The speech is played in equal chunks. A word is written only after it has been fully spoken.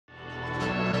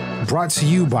Brought to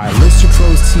you by Lister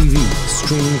Pros TV,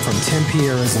 streaming from Tempe,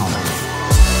 Arizona.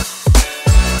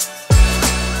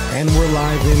 And we're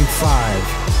live in 5,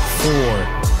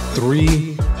 4,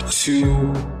 3, 2,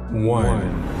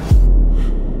 1.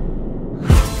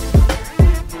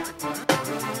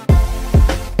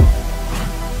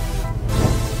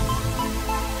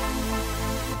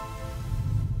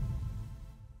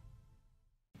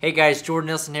 Hey guys, Jordan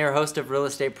Nielsen here, host of Real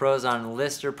Estate Pros on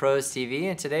Lister Pros TV,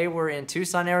 and today we're in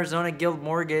Tucson, Arizona, Guild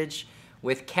Mortgage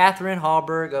with Catherine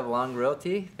Hallberg of Long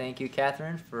Realty. Thank you,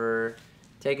 Catherine, for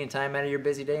taking time out of your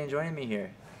busy day and joining me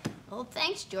here. Well,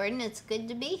 thanks, Jordan. It's good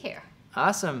to be here.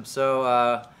 Awesome.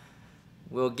 So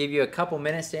we'll give you a couple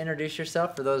minutes to introduce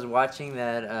yourself for those watching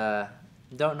that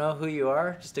don't know who you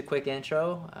are. Just a quick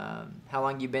intro. How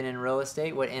long you've been in real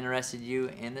estate, what interested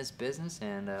you in this business,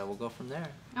 and we'll go from there.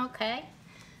 Okay.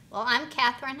 Well, I'm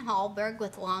Catherine Hallberg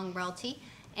with Long Realty,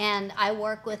 and I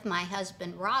work with my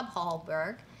husband, Rob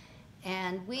Hallberg,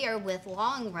 and we are with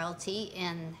Long Realty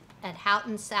at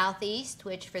Houghton Southeast,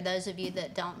 which for those of you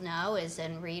that don't know is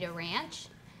in Rita Ranch.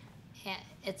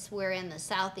 We're in the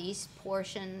southeast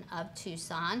portion of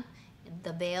Tucson,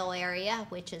 the Vale area,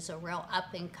 which is a real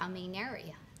up-and-coming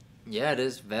area. Yeah, it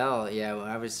is Vale.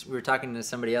 Yeah, we were talking to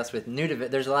somebody else with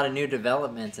there's a lot of new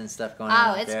developments and stuff going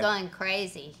on. Oh, it's going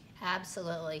crazy.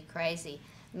 Absolutely crazy.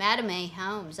 Madame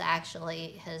Homes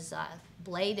actually has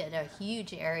bladed a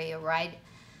huge area right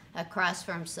across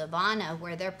from Savannah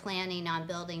where they're planning on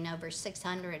building over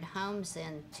 600 homes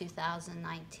in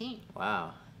 2019.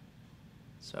 Wow.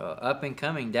 So up and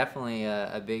coming, definitely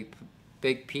a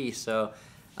big piece. So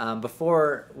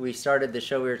before we started the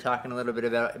show, we were talking a little bit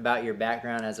about your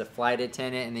background as a flight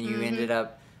attendant, and then you ended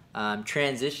up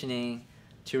transitioning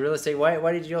to real estate.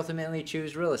 Why did you ultimately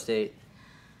choose real estate?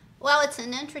 Well, it's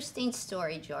an interesting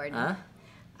story, Jordan.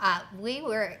 We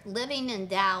were living in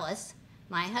Dallas.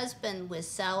 My husband was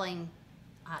selling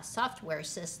software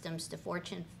systems to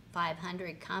Fortune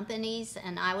 500 companies,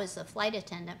 and I was a flight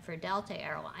attendant for Delta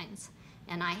Airlines,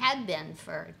 and I had been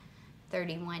for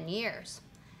 31 years.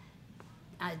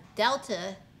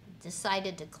 Delta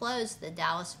decided to close the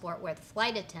Dallas-Fort Worth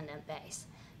flight attendant base,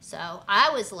 so I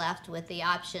was left with the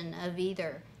option of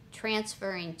either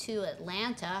transferring to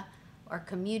Atlanta or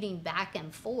commuting back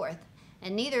and forth,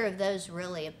 and neither of those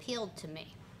really appealed to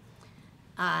me.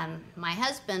 My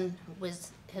husband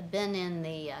had been in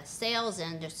the sales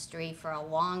industry for a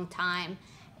long time,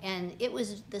 and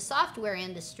the software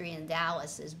industry in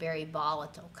Dallas is very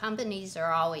volatile. Companies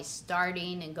are always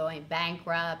starting and going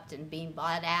bankrupt and being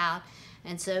bought out,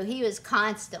 and so he was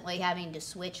constantly having to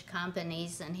switch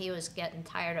companies, and he was getting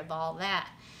tired of all that.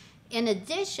 In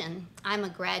addition, I'm a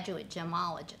graduate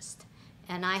gemologist,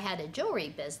 and I had a jewelry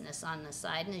business on the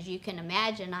side, and as you can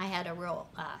imagine, I had a real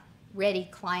ready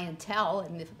clientele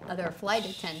and the other flight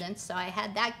attendants, so I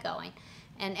had that going.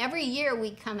 And every year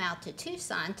we'd come out to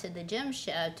Tucson to the gem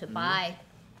show to buy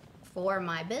for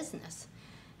my business.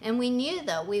 And we knew,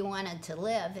 though, we wanted to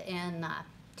live in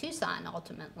Tucson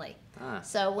ultimately.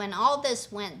 So when all this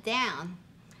went down,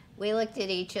 we looked at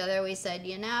each other, we said,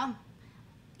 you know,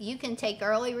 you can take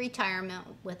early retirement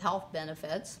with health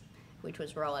benefits, which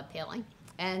was real appealing.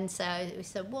 And so we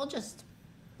said, we'll just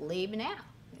leave now.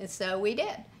 And so we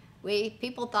did.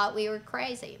 People thought we were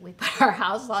crazy. We put our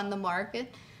house on the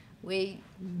market. We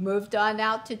moved on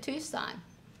out to Tucson.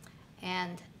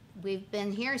 And we've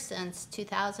been here since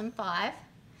 2005.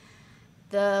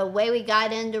 The way we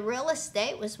got into real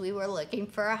estate was we were looking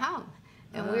for a home.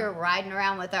 And we were riding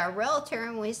around with our realtor,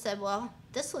 and we said, well,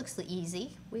 this looks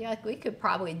easy. We could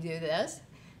probably do this.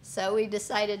 So we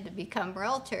decided to become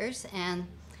realtors, and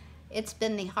it's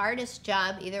been the hardest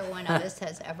job either one of us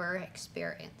has ever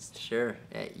experienced. Sure.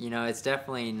 You know, it's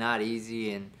definitely not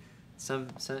easy, and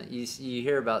you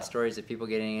hear about stories of people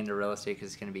getting into real estate because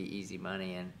it's going to be easy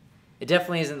money, and it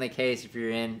definitely isn't the case if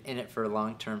you're in it for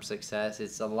long-term success.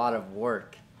 It's a lot of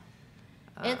work.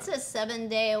 It's a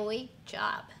 7-day-a-week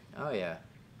job. Oh, yeah.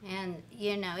 And,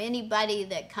 you know, anybody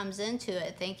that comes into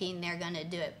it thinking they're going to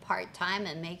do it part-time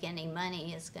and make any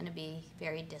money is going to be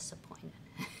very disappointed.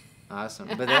 Awesome.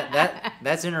 But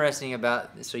that's interesting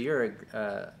so you're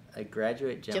a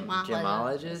graduate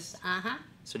gemologist? Uh-huh.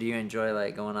 So do you enjoy,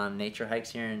 like, going on nature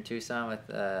hikes here in Tucson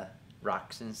with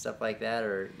rocks and stuff like that?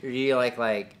 Or do you like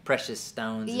precious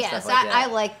stones and stuff like that? Yes, I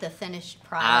like the finished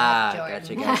product,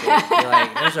 Jordan. Gotcha. You're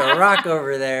like, there's a rock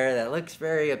over there that looks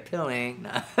very appealing.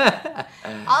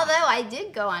 Although I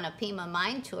did go on a Pima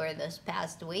mine tour this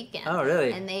past weekend. Oh,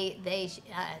 really? And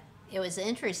it was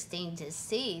interesting to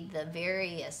see the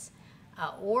various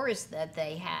ores that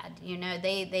they had. You know,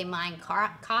 they mine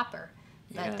copper,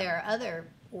 but there are other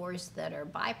ores that are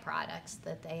byproducts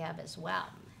that they have as well.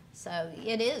 So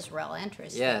it is real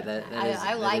interesting. Yeah,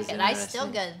 I like it. I still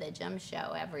interesting. go to the gym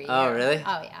show every year. Oh, really?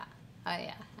 Oh, yeah. Oh,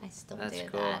 yeah. I still That's do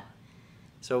cool. that.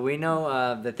 So we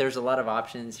know that there's a lot of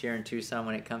options here in Tucson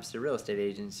when it comes to real estate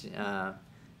agents, and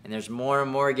there's more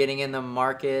and more getting in the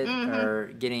market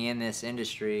or getting in this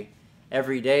industry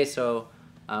every day. So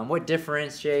what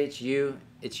differentiates you?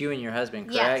 It's you and your husband,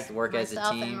 correct? Yes, Work as a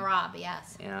myself team, and Rob,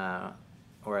 yes.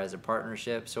 or as a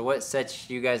partnership. So what sets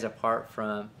you guys apart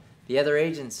from the other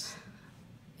agents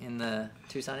in the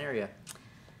Tucson area?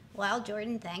 Well,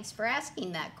 Jordan, thanks for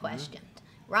asking that question.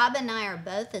 Rob and I are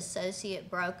both associate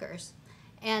brokers,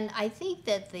 and I think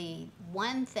that the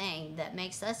one thing that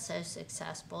makes us so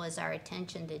successful is our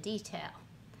attention to detail.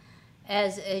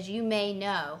 As you may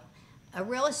know, a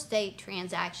real estate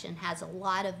transaction has a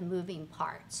lot of moving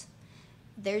parts.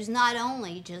 There's not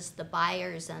only just the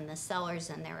buyers and the sellers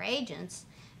and their agents,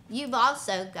 you've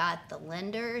also got the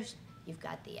lenders, you've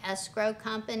got the escrow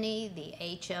company, the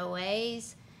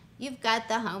HOAs, you've got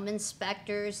the home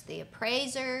inspectors, the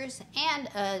appraisers,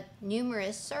 and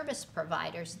numerous service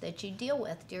providers that you deal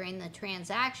with during the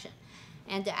transaction.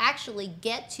 And to actually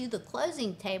get to the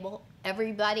closing table,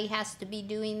 everybody has to be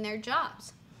doing their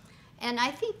jobs. And I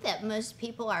think that most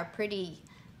people are pretty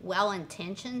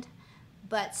well-intentioned,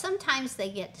 but sometimes they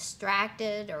get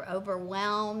distracted or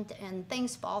overwhelmed and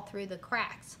things fall through the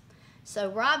cracks. So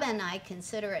Rob and I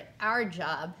consider it our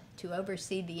job to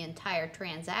oversee the entire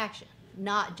transaction,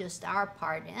 not just our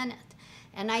part in it.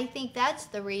 And I think that's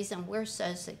the reason we're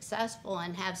so successful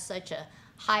and have such a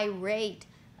high rate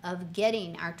of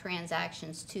getting our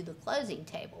transactions to the closing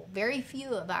table. Very few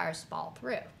of ours fall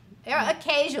through.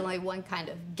 Occasionally one kind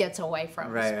of gets away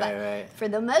from us, but for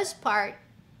the most part,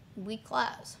 we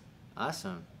close.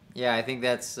 Awesome. Yeah, I think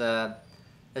that's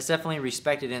definitely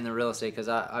respected in the real estate, because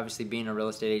obviously being a real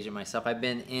estate agent myself, I've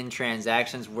been in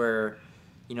transactions where,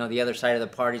 you know, the other side of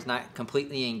the party's not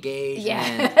completely engaged,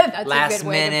 and that's last a good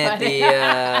way minute to put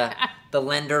it. the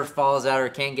lender falls out or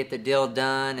can't get the deal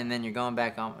done, and then you're going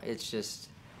back on.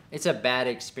 It's a bad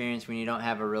experience when you don't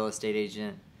have a real estate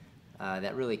agent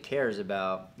that really cares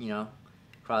about, you know,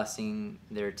 crossing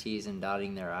their T's and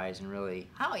dotting their I's, and really.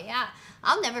 Oh, yeah.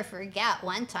 I'll never forget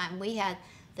one time we had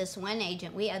this one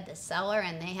agent, we had the seller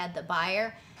and they had the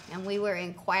buyer, and we were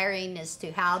inquiring as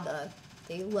to how the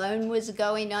loan was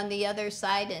going on the other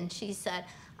side, and she said,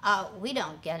 we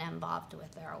don't get involved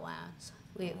with their loans.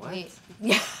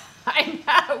 Yeah, I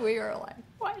know. We were like,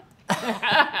 what?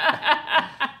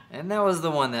 And that was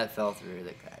the one that fell through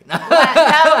the crack.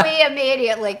 No, we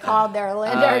immediately called their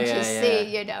lender to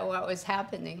see, you know, what was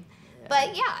happening. Yeah.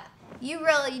 But yeah, you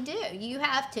really do. You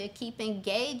have to keep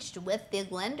engaged with the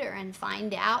lender and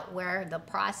find out where the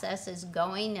process is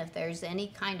going, if there's any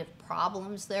kind of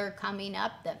problems that are coming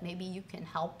up that maybe you can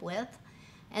help with.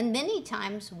 And many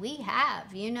times we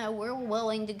have, you know, we're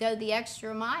willing to go the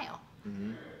extra mile,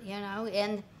 you know,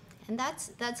 and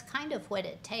that's kind of what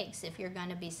it takes if you're going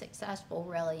to be successful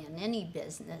really in any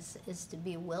business, is to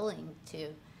be willing to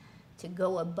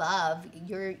go above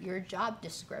your job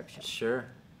description. Sure.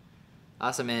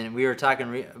 Awesome, man. We were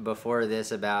talking before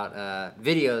this about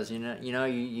videos.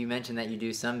 You mentioned that you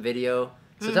do some video.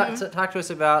 So talk to us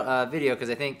about video, because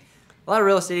I think a lot of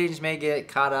real estate agents may get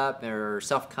caught up or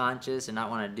self-conscious and not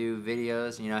want to do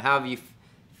videos. You know, how have you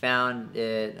found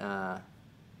it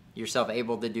yourself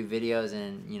able to do videos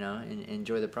and, you know,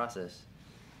 enjoy the process?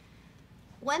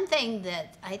 One thing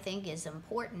that I think is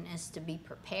important is to be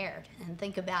prepared and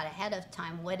think about ahead of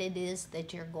time what it is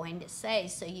that you're going to say,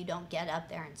 so you don't get up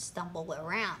there and stumble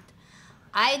around.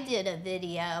 I did a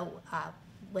video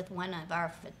with one of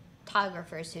our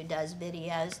photographers who does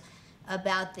videos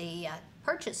about the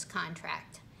purchase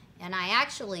contract. And I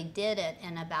actually did it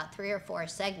in about 3 or 4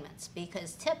 segments,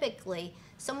 because typically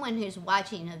someone who's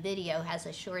watching a video has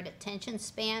a short attention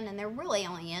span, and they're really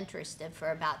only interested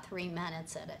for about 3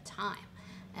 minutes at a time.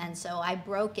 And so I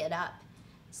broke it up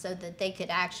so that they could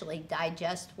actually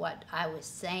digest what I was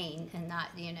saying and not,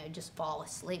 you know, just fall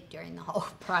asleep during the whole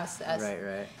process.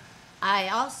 Right. I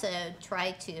also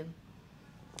try to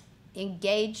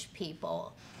engage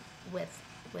people with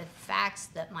facts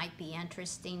that might be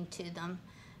interesting to them,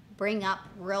 bring up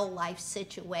real life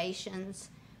situations,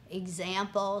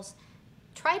 examples,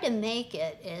 try to make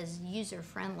it as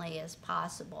user-friendly as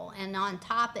possible, and on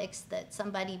topics that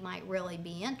somebody might really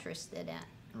be interested in.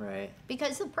 Right.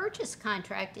 Because the purchase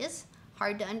contract is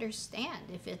hard to understand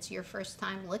if it's your first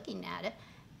time looking at it.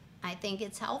 I think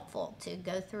it's helpful to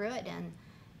go through it and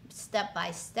step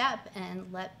by step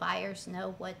and let buyers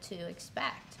know what to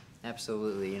expect.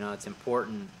 Absolutely. You know, it's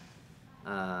important,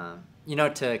 you know,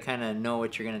 to kind of know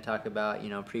what you're going to talk about, you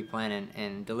know, pre-plan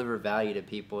and deliver value to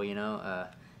people, you know.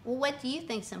 Well, what do you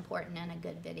think's important in a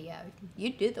good video?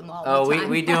 You do them all Oh, the time.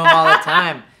 we do them all the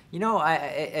time. You know,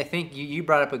 I think you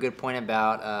brought up a good point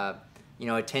about you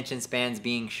know, attention spans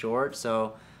being short.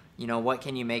 So, you know, what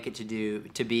can you make it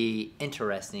to be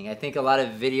interesting? I think a lot of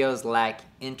videos lack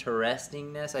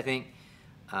interestingness. I think,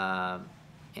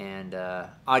 and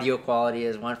audio quality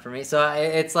is one for me. So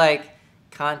it's like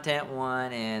content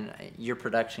one, and your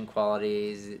production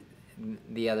quality is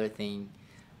the other thing.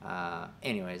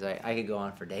 Anyways, I could go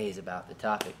on for days about the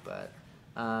topic, but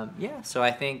yeah. So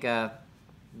I think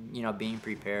you know, being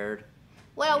prepared.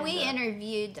 Well, and, we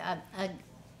interviewed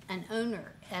an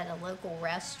owner at a local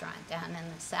restaurant down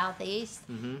in the southeast,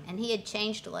 and he had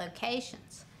changed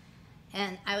locations.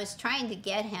 And I was trying to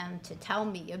get him to tell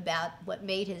me about what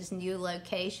made his new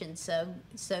location so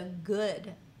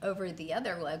good over the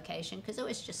other location, because it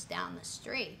was just down the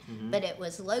street. But it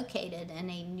was located in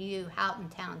a new Houghton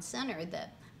Town Center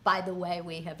that, by the way,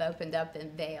 we have opened up in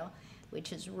Vail,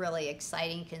 which is really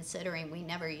exciting considering we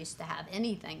never used to have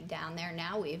anything down there.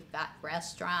 Now we've got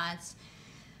restaurants,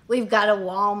 we've got a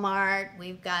Walmart,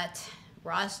 we've got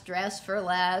Ross Dress for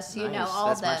Less, you know,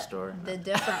 all the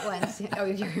different ones. Oh,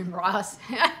 you're in Ross.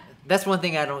 That's one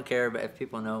thing I don't care about. If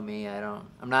people know me, I'm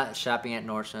not shopping at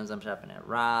Nordstrom's. I'm shopping at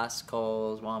Ross,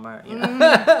 Kohl's, Walmart. You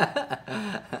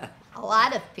know? A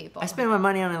lot of people. I spend my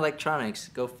money on electronics.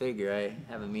 Go figure. I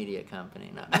have a media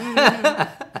company. No.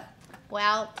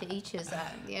 Well, to each his own,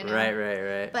 you know.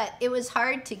 Right. But it was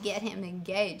hard to get him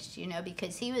engaged, you know,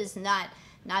 because he was not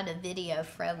a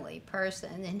video-friendly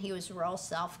person, and he was real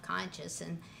self-conscious,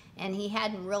 and he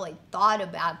hadn't really thought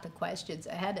about the questions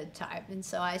ahead of time, and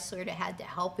so I sort of had to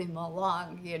help him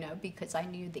along, you know, because I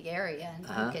knew the area, and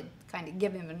I could kind of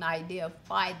give him an idea of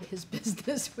why his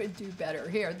business would do better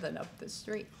here than up the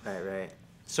street. Right.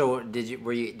 So did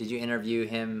you interview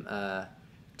him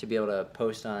to be able to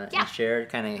post on Yeah. and share,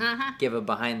 kind of give a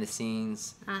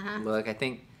behind-the-scenes look? I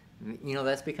think, you know,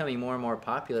 that's becoming more and more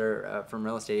popular from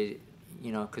real estate,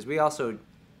 you know, because we also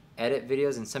edit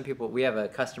videos, and some people, we have a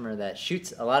customer that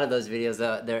shoots a lot of those videos.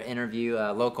 They interview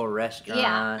local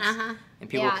restaurants, and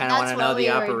people kind of want to know the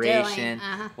operation.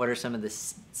 What are some of the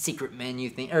secret menu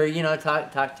things, or you know,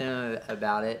 talk to them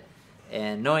about it,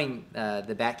 and knowing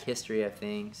the back history of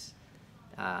things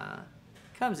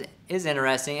is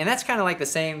interesting, and that's kind of like the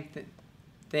same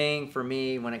thing for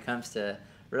me when it comes to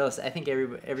real estate. I think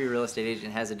every real estate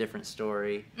agent has a different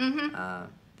story.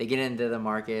 They get into the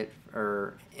market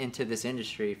or into this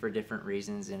industry for different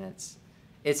reasons, and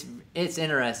it's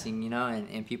interesting, you know,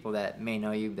 and people that may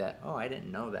know you that, oh, I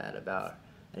didn't know that about,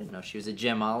 I didn't know she was a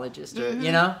gemologist, or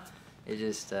you know, it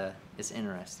just it's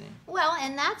interesting. Well,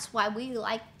 and that's why we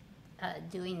like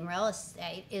doing real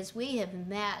estate, is we have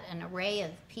met an array of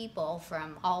people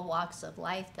from all walks of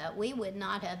life that we would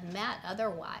not have met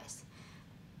otherwise,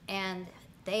 and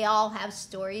they all have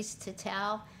stories to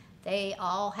tell. They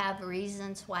all have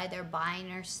reasons why they're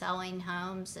buying or selling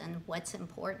homes and what's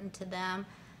important to them.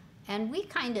 And we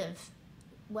kind of,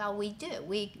 well, we do.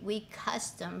 We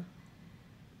custom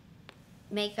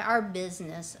make our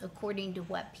business according to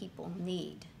what people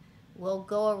need. We'll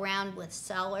go around with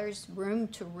sellers room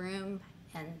to room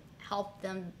and help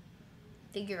them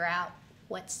figure out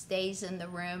what stays in the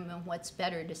room and what's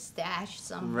better to stash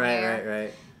somewhere.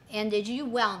 Right. And as you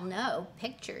well know,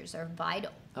 pictures are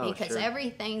vital. Oh, because sure.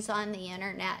 everything's on the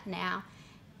internet now,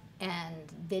 and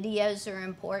videos are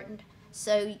important.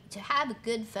 So to have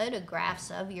good photographs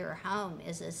of your home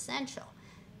is essential.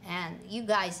 And you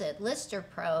guys at Lister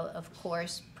Pro, of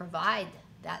course, provide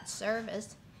that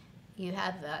service. You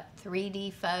have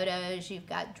 3D photos, you've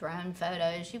got drone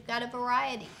photos, you've got a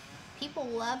variety. People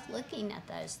love looking at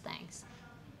those things.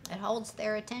 It holds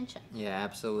their attention. Yeah,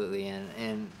 absolutely.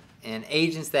 And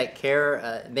agents that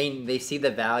care, they see the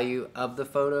value of the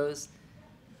photos.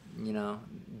 You know,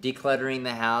 decluttering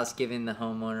the house, giving the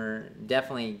homeowner,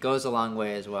 definitely goes a long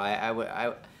way as well.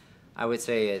 I would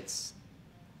say it's,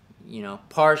 you know,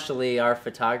 partially our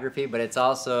photography, but it's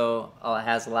also it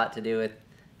has a lot to do with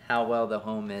how well the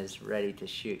home is ready to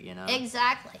shoot. You know.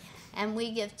 Exactly. And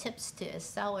we give tips to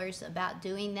sellers about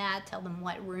doing that. Tell them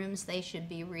what rooms they should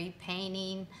be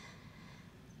repainting.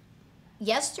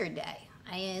 Yesterday,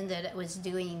 I was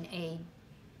doing a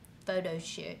photo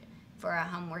shoot for a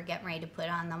home we're getting ready to put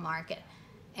on the market.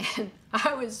 And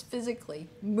I was physically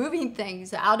moving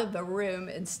things out of the room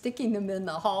and sticking them in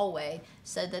the hallway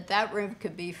so that room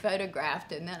could be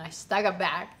photographed. And then I stuck it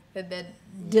back and then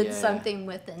did something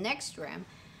with the next room.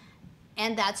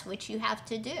 And that's what you have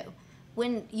to do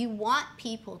when you want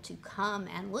people to come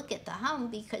and look at the home,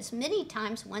 because many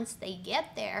times once they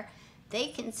get there, they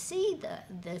can see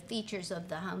the features of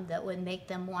the home that would make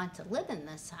them want to live in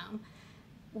this home.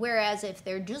 Whereas if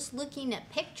they're just looking at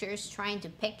pictures, trying to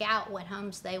pick out what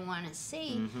homes they want to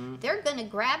see, they're going to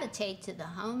gravitate to the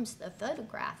homes that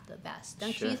photograph the best.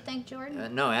 Don't you think,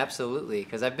 Jordan? No, absolutely.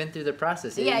 Because I've been through the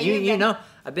process. Yeah, you know,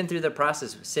 I've been through the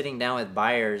process of sitting down with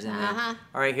buyers and then,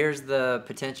 all right, here's the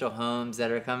potential homes that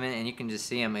are coming, and you can just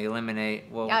see them eliminate.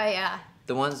 Well,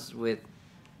 the ones with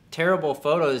terrible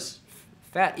photos,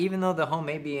 even though the home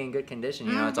may be in good condition,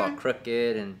 you know, it's all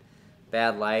crooked and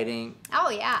bad lighting. Oh,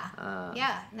 yeah.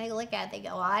 Yeah. And they look at it, they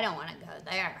go, well, I don't want to go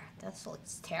there. That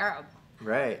looks terrible.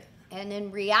 Right. And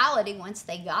in reality, once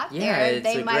they got there,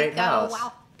 they might go, house.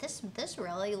 wow, this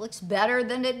really looks better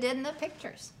than it did in the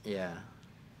pictures. Yeah.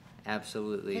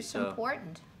 Absolutely. It's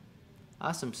important.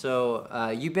 Awesome.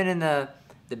 So you've been in the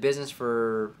business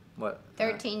for, what?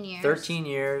 13 years. 13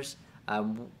 years.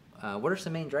 What are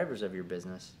some main drivers of your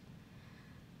business?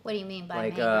 What do you mean by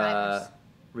main drivers?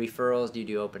 Referrals? Do you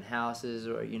do open houses,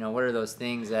 or you know, what are those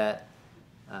things that?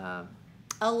 A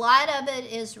lot of it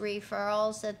is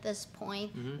referrals at this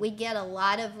point. We get a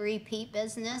lot of repeat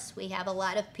business. We have a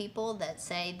lot of people that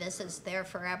say this is their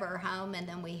forever home, and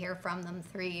then we hear from them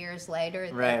 3 years later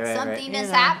that something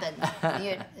has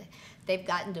happened. They've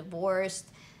gotten divorced.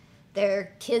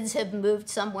 Their kids have moved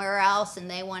somewhere else,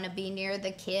 and they want to be near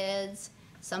the kids.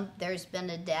 There's been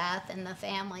a death in the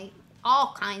family.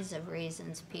 All kinds of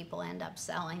reasons people end up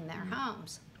selling their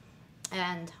homes.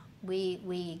 And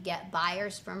we get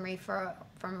buyers from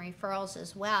referrals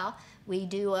as well. We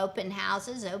do open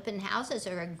houses. Open houses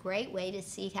are a great way to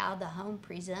see how the home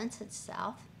presents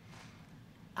itself.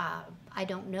 I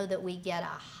don't know that we get a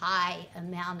high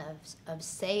amount of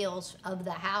sales of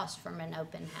the house from an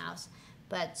open house,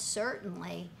 but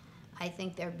certainly I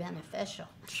think they're beneficial.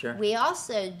 Sure. We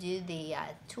also do the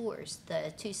tours.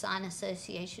 The Tucson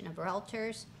Association of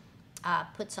Realtors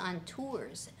puts on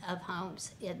tours of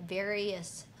homes at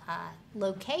various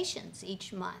locations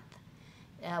each month.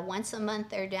 Once a month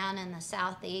they're down in the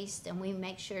southeast, and we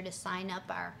make sure to sign up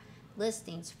our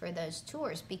listings for those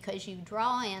tours because you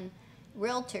draw in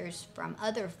realtors from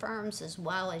other firms as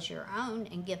well as your own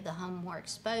and give the home more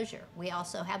exposure. We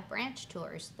also have branch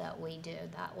tours that we do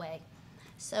that way.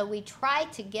 So we try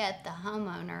to get the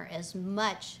homeowner as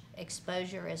much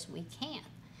exposure as we can,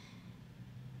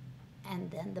 and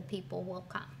then the people will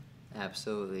come.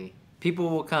 Absolutely,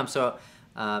 people will come. So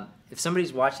if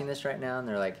somebody's watching this right now and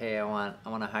they're like, "Hey, I want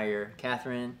to hire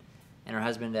Catherine and her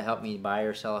husband to help me buy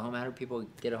or sell a home," how do people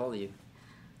get a hold of you?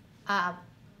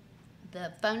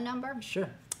 The phone number?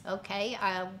 Sure. Okay,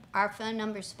 our phone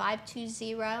number is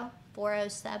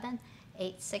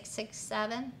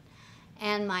 520-407-8667.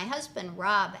 And my husband,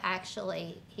 Rob,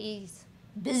 actually, he's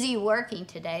busy working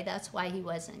today. That's why he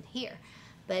wasn't here.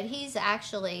 But he's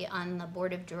actually on the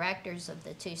board of directors of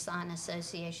the Tucson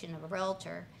Association of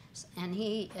Realtors. And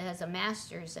he has a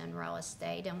master's in real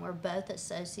estate, and we're both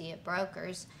associate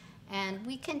brokers. And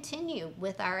we continue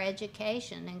with our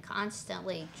education and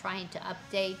constantly trying to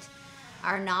update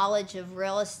our knowledge of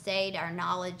real estate, our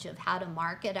knowledge of how to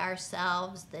market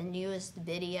ourselves, the newest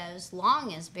videos. Long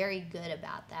is very good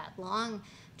about that. Long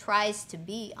tries to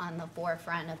be on the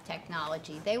forefront of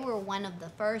technology. They were one of the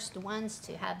first ones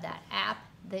to have that app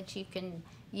that you can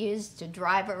use to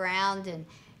drive around, and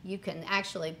you can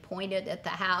actually point it at the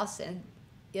house and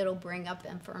it'll bring up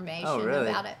information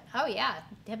about it. Oh, yeah.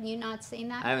 Have you not seen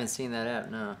that? I haven't seen that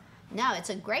app, no. No, it's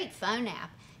a great phone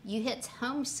app. You hit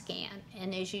home scan,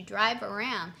 and as you drive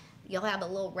around, you'll have a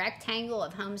little rectangle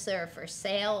of homes that are for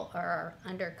sale or are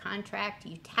under contract.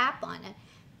 You tap on it,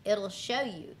 it'll show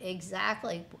you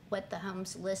exactly what the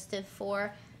home's listed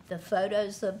for, the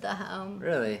photos of the home,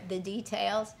 the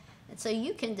details. And so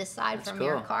you can decide from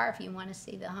your car if you want to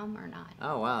see the home or not.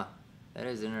 Oh, wow. That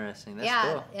is interesting. That's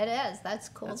cool. Yeah, it is. That's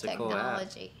cool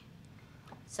technology.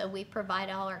 So we provide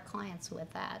all our clients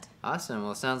with that. Awesome.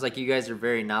 Well, it sounds like you guys are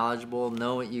very knowledgeable,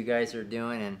 know what you guys are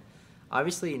doing, and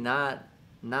obviously not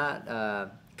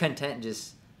content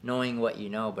just knowing what you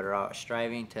know, but are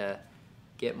striving to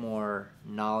get more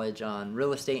knowledge on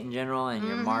real estate in general and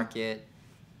your market.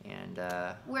 And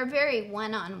we're very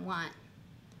one-on-one.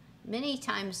 Many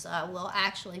times we'll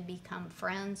actually become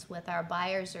friends with our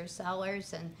buyers or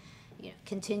sellers, and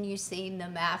continue seeing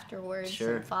them afterwards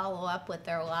and follow up with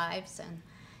their lives, and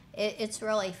it's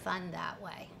really fun that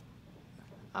way.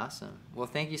 Awesome. Well,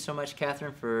 thank you so much,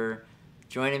 Catherine, for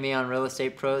joining me on Real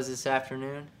Estate Pros this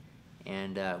afternoon,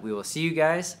 and we will see you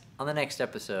guys on the next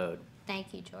episode.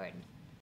 Thank you, Jordan.